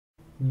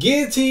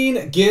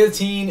Guillotine,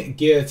 guillotine,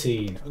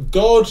 guillotine.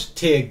 God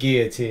tier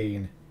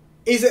guillotine.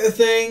 Is it a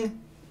thing?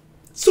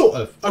 Sort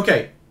of.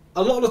 Okay,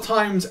 a lot of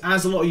times,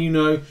 as a lot of you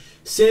know,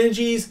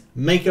 synergies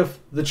make up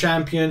the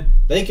champion.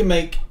 They can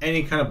make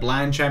any kind of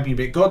bland champion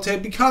bit God tier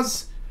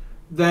because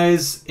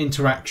there's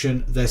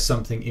interaction, there's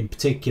something in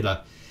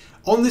particular.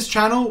 On this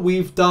channel,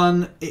 we've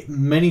done it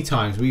many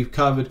times. We've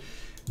covered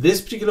this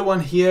particular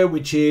one here,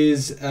 which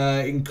is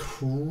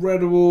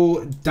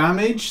incredible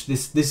damage.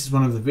 This is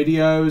one of the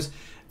videos.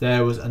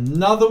 There was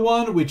another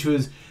one which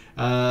was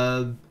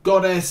Goddess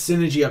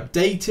Synergy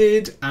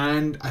Updated,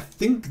 and I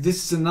think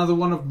this is another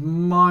one of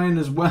mine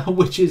as well,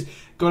 which is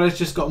Goddess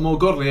just got more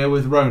godlier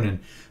with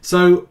Ronin.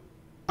 So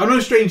I'm no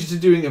stranger to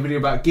doing a video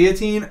about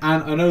Guillotine,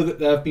 and I know that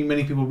there have been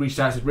many people reached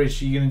out and said,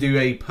 Rich, you're going to do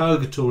a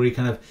Purgatory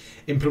kind of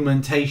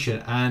implementation,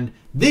 and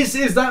this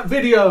is that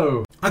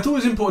video. I thought it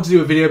was important to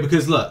do a video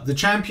because look, the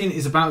champion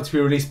is about to be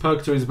released,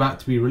 Purgatory is about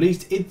to be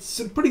released. It's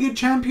a pretty good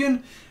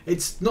champion.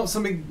 It's not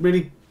something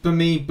really for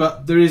me,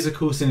 but there is a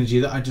cool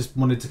synergy that I just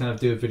wanted to kind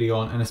of do a video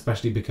on, and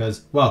especially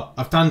because, well,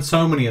 I've done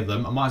so many of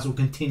them, I might as well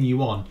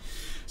continue on.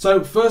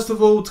 So first of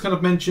all, to kind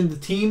of mention, the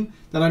team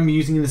that I'm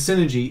using in the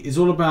synergy is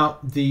all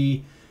about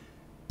the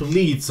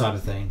bleed side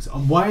of things.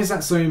 And why is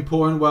that so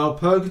important? Well,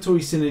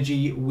 Purgatory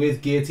synergy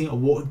with Guillotine, or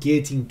what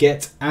Guillotine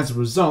gets as a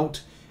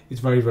result, is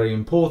very, very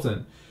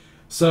important.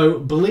 So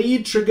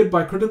bleed triggered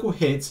by critical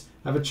hits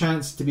have a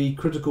chance to be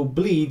critical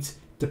bleeds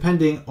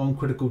depending on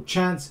critical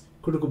chance.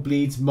 Critical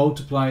bleeds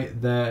multiply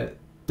their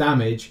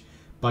damage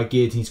by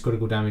Guillotine's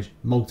critical damage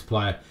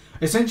multiplier.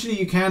 Essentially,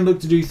 you can look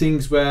to do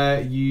things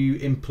where you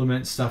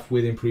implement stuff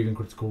with improving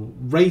critical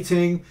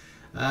rating.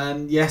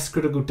 And yes,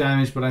 critical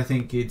damage, but I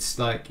think it's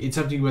up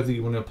to you whether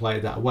you want to apply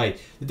it that way.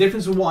 The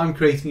difference with what I'm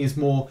creating is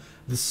more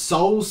the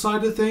soul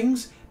side of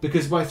things,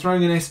 because by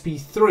throwing an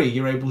SP3,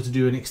 you're able to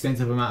do an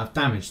extensive amount of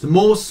damage. The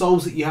more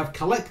souls that you have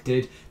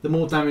collected, the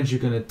more damage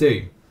you're going to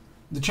do.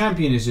 The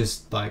champion is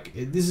just like,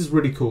 this is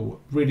really cool,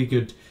 really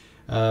good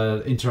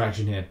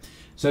interaction here.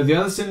 So the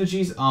other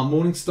synergies are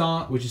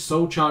Morningstar, which is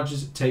soul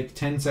charges take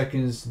 10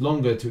 seconds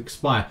longer to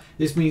expire.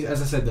 This means, as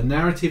I said, the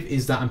narrative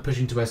is that I'm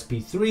pushing to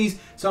SP3s,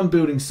 so I'm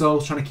building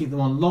souls, trying to keep them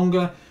on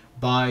longer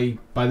by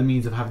the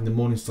means of having the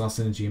Morningstar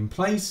synergy in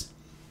place.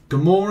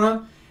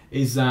 Gamora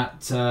is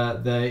that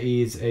there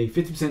is a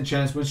 50%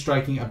 chance when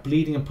striking a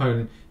bleeding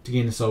opponent to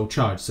gain a soul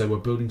charge. So we're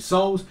building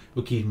souls,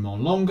 we're keeping them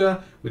on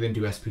longer, we then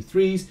do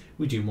SP3s,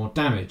 we do more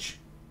damage,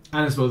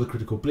 and as well the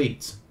critical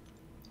bleeds.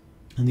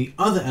 And the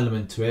other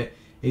element to it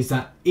is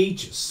that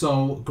each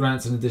soul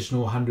grants an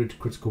additional 100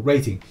 critical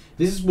rating.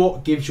 This is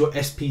what gives your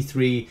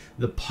SP3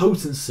 the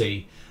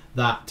potency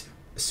that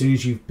as soon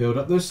as you build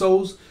up those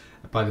souls,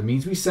 by the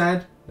means we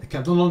said, they're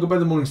kept on longer by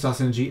the Morningstar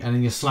synergy, and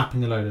then you're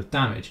slapping a load of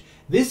damage.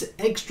 This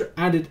extra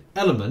added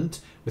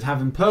element with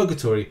having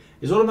Purgatory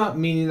is all about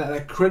meaning that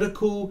that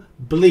critical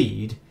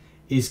bleed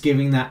is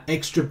giving that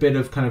extra bit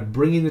of kind of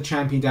bringing the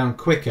champion down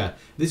quicker.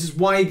 This is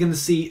why you're going to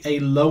see a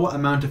lower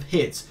amount of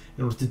hits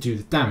in order to do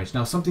the damage.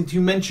 Now, something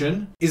to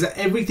mention is that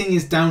everything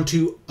is down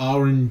to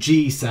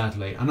RNG,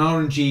 sadly. An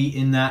RNG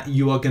in that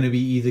you are going to be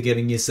either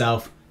getting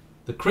yourself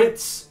the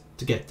crits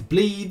to get the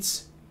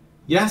bleeds.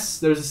 Yes,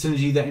 there is a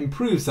synergy that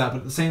improves that, but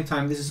at the same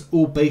time, this is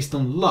all based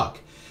on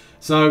luck.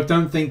 So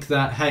don't think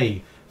that,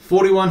 hey,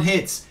 41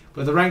 hits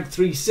with a rank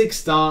 3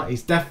 6-star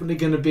is definitely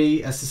going to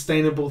be a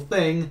sustainable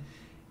thing.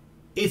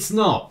 It's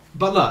not.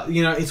 But look,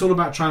 you know, it's all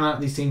about trying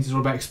out these things. It's all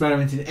about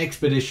experimenting,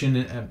 exhibition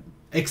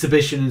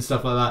and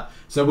stuff like that.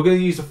 So we're going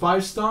to use a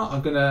 5-star.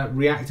 I'm going to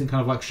react and kind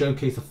of like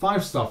showcase the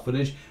 5-star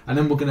footage, and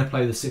then we're going to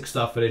play the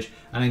 6-star footage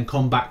and then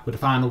come back with the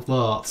final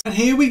thoughts. And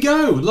here we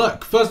go.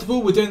 Look, first of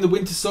all, we're doing the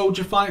Winter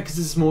Soldier fight because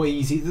this is more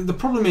easy. The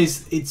problem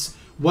is, it's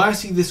where I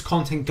see this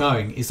content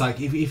going is like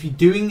if you're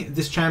doing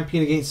this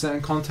champion against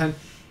certain content,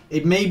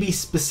 it may be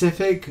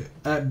specific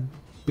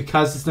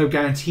because there's no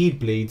guaranteed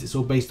bleeds. It's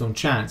all based on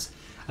chance.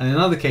 And in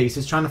other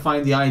cases, trying to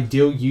find the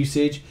ideal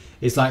usage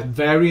is like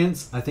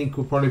variance. I think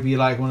will probably be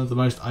like one of the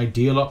most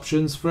ideal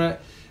options for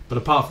it. But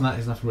apart from that,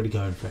 there's nothing really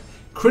going for it.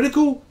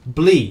 Critical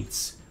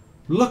bleeds.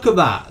 Look at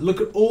that. Look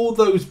at all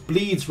those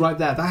bleeds right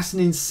there. That's an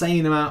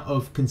insane amount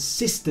of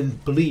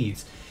consistent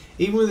bleeds.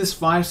 Even with this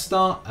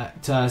 5-star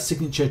at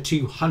signature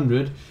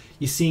 200,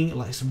 you're seeing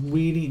like some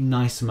really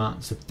nice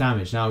amounts of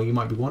damage. Now you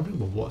might be wondering,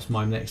 well, what's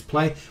my next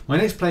play? My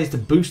next play is to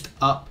boost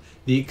up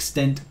the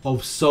extent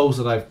of souls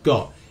that I've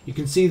got. You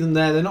can see them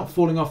there. They're not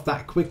falling off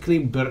that quickly.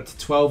 We build up to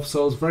 12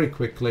 souls very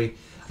quickly.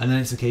 And then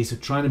it's a case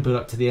of trying to build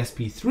up to the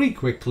SP3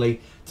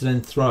 quickly to then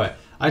throw it.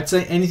 I'd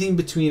say anything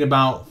between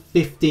about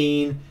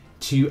 15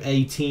 to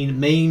 18.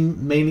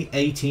 Mainly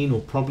 18 will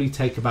probably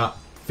take about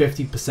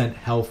 50%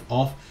 health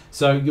off.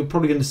 So you're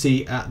probably going to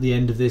see at the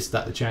end of this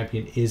that the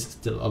champion is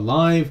still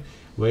alive.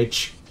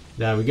 Which,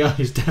 there we go,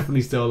 is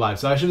definitely still alive.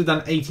 So I should have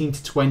done 18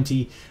 to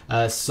 20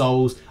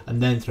 souls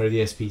and then throw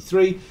the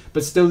SP3.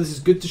 But still, this is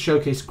good to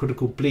showcase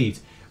critical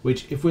bleeds.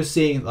 Which, if we're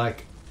seeing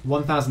like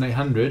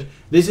 1,800,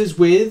 this is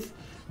with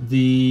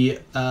the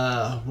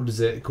what is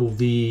it called?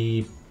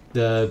 The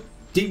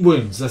deep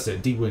wounds. That's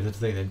it, deep wounds. That's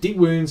the thing. Deep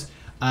wounds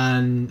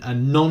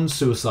and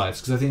non-suicides,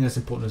 because I think that's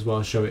important as well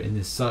to show it in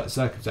this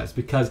circumstance,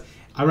 because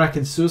I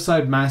reckon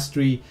suicide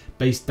mastery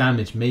based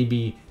damage may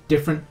be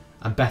different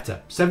and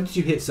better.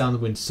 72 hits down the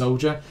Winter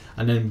Soldier,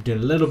 and then doing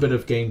a little bit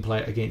of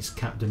gameplay against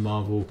Captain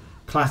Marvel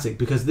Classic,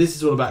 because this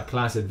is all about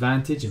class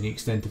advantage and the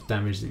extent of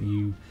damage that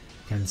you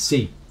can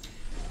see.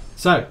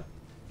 So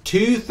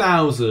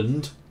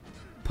 2,000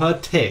 per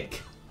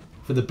tick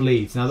for the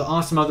bleeds. Now there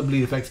are some other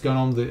bleed effects going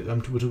on. We're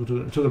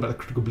talking about the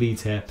critical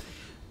bleeds here.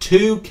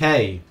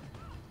 2k.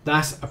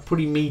 That's a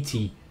pretty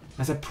meaty.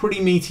 That's a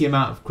pretty meaty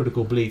amount of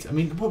critical bleeds. I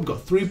mean, what, we've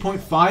got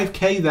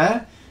 3.5k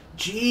there.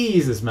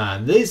 Jesus,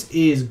 man, this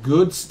is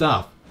good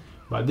stuff.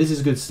 Right, this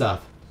is good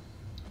stuff.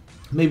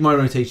 Maybe my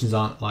rotations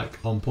aren't like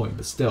on point,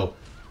 but still,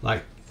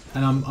 like,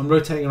 and I'm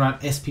rotating around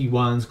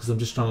SP1s because I'm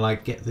just trying to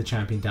like get the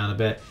champion down a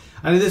bit.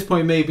 And at this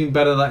point, it may have been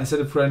better like instead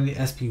of throwing the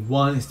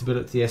SP1, it's to build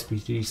up to the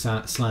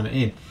SP3, slam it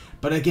in.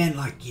 But again,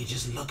 like, you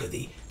just look at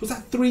the, was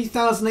that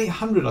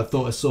 3,800 I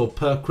thought I saw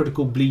per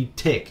critical bleed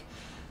tick?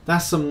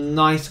 That's some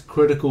nice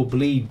critical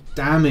bleed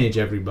damage,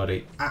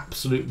 everybody.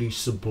 Absolutely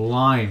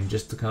sublime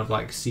just to kind of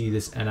like see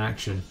this in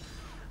action.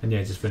 And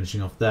yeah, just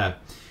finishing off there.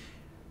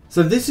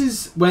 So this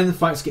is when the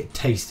fights get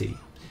tasty.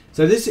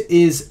 So this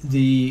is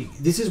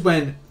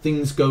when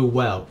things go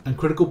well and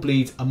critical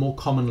bleeds are more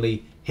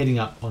commonly hitting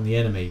up on the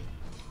enemy.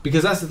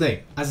 Because that's the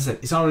thing, as I said,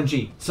 it's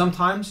RNG.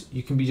 Sometimes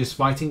you can be just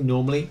fighting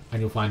normally and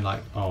you'll find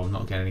like, oh, I'm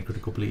not getting any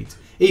critical bleeds.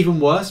 Even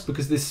worse,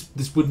 because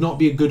this would not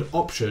be a good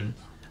option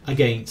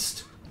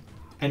against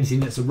anything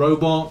that's a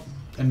robot,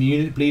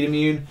 immune, bleed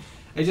immune.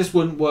 It just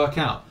wouldn't work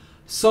out.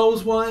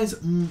 Souls wise,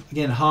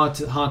 again, hard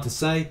to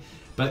say.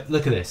 But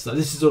look at this. So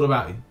this is all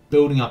about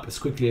building up as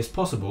quickly as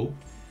possible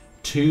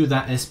to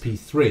that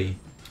SP3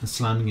 and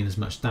slamming in as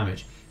much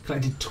damage.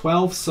 Collected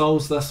 12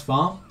 souls thus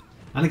far.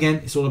 And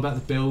again, it's all about the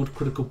build,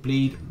 critical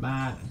bleed,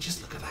 man.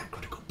 Just look at that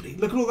critical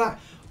bleed. Look at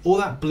all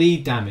that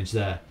bleed damage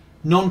there.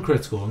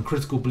 Non-critical and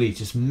critical bleed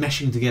just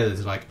meshing together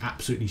to like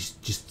absolutely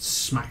just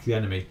smack the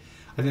enemy.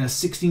 I think that's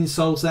 16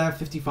 souls there,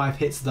 55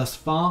 hits thus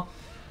far,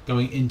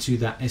 going into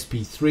that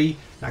SP3.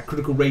 That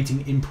critical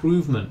rating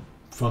improvement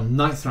from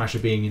Night Thrasher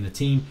being in the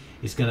team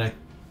is going to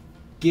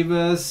give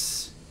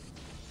us...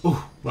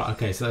 Oh, right,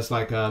 okay, so that's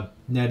like a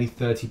nearly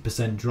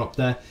 30% drop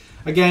there.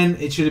 Again,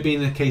 it should have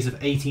been a case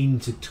of 18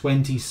 to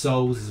 20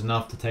 souls is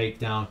enough to take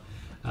down,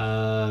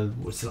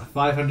 what's it, like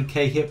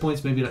 500k hit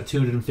points, maybe like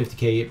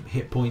 250k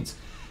hit points.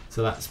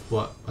 So that's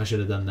what I should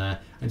have done there.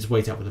 And just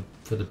wait out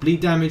for the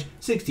bleed damage.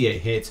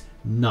 68 hits,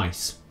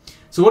 nice.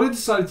 So what I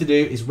decided to do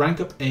is rank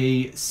up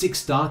a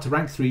 6-star to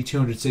rank 3,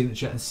 200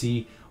 signature, and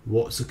see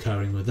what's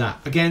occurring with that.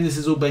 Again, this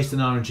is all based on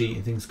RNG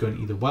and things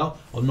going either well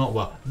or not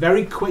well.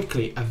 Very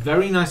quickly, a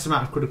very nice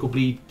amount of critical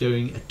bleed,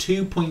 doing a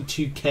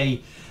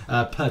 2.2k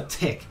per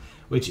tick,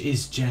 which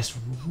is just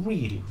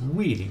really,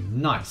 really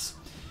nice.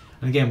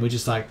 And again, we're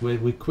just like,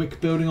 we're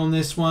quick building on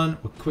this one.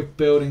 We're quick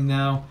building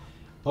now.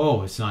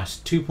 Oh, it's nice.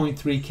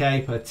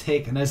 2.3k per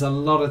tick, and there's a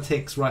lot of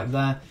ticks right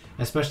there,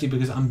 especially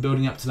because I'm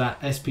building up to that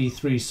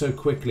SP3 so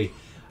quickly.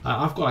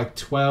 I've got like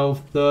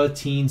 12,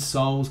 13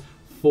 souls,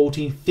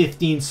 14,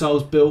 15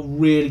 souls built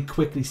really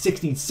quickly,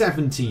 16,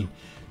 17.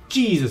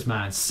 Jesus,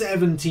 man,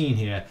 17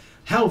 here.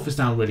 Health is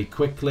down really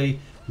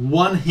quickly.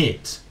 One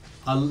hit.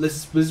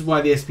 This is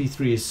why the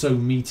SP3 is so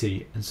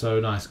meaty and so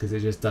nice, because it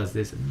just does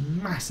this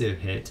massive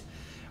hit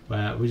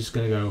where we're just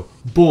going to go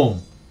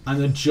boom, and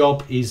the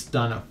job is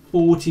done at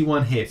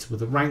 41 hits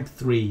with a rank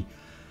 3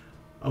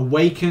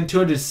 Awaken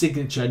 200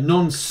 signature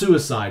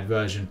non-suicide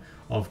version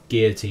of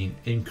Guillotine.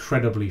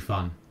 Incredibly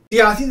fun.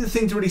 Yeah, I think the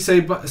thing to really say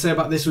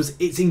about this was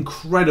it's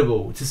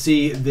incredible to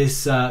see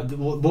this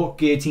what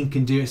Guillotine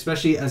can do,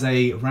 especially as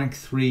a rank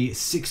 3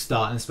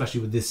 6-star, and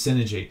especially with this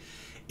synergy.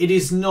 It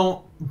is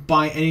not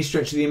by any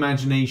stretch of the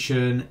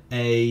imagination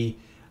a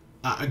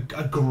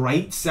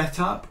great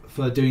setup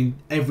for doing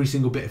every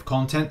single bit of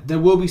content. There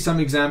will be some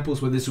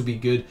examples where this will be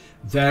good.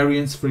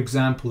 Variants, for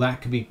example,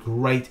 that could be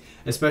great,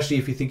 especially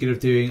if you're thinking of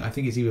doing, I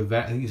think it's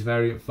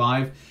variant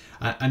 5,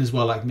 and as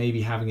well, like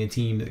maybe having a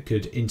team that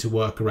could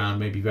interwork around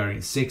maybe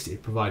variant 6,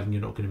 if providing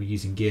you're not going to be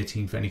using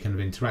Guillotine for any kind of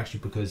interaction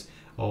because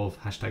of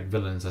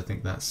 #villains. I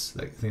think that's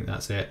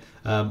it.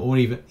 Or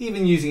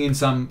even using in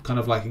some kind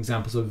of like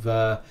examples of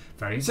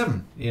variant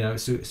 7. You know, it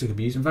still can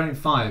be used. And variant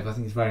 5, I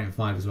think it's variant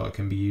 5 as well, it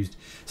can be used.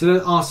 So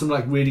there are some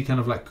like really kind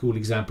of like cool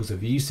examples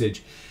of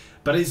usage,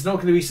 but it's not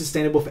going to be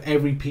sustainable for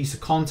every piece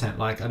of content.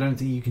 Like, I don't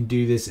think you can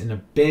do this in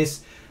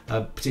Abyss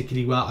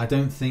particularly well. I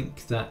don't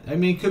think that, I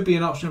mean, it could be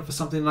an option for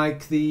something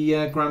like the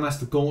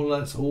Grandmaster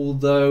Gauntlets,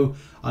 although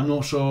I'm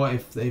not sure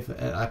if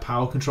a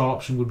power control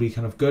option would be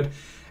kind of good.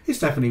 It's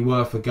definitely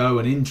worth a go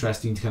and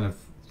interesting to kind of,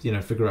 you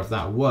know, figure out if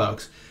that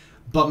works.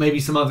 But maybe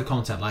some other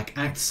content like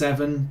Act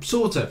 7,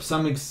 sort of.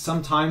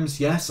 Sometimes,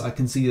 yes, I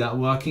can see that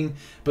working,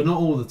 but not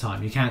all the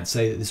time. You can't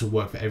say that this will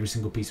work for every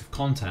single piece of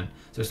content.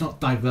 So it's not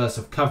diverse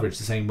of coverage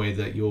the same way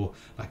that your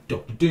like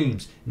Dr.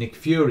 Dooms, Nick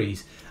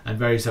Furies, and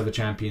various other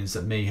champions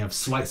that may have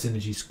slight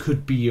synergies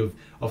could be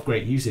of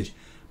great usage.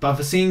 but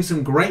for seeing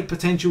some great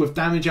potential with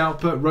damage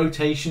output,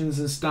 rotations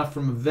and stuff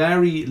from a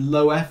very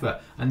low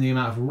effort, and the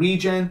amount of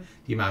regen,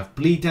 the amount of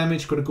bleed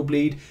damage, critical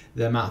bleed,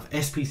 the amount of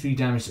SP3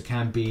 damage that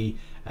can be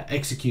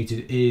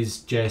executed is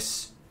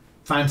just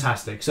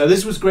fantastic. So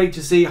this was great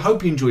to see.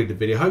 Hope you enjoyed the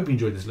video. Hope you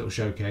enjoyed this little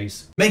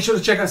showcase. Make sure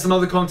to check out some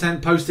other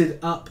content posted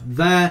up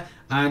there,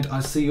 and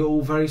I'll see you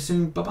all very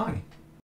soon. Bye bye.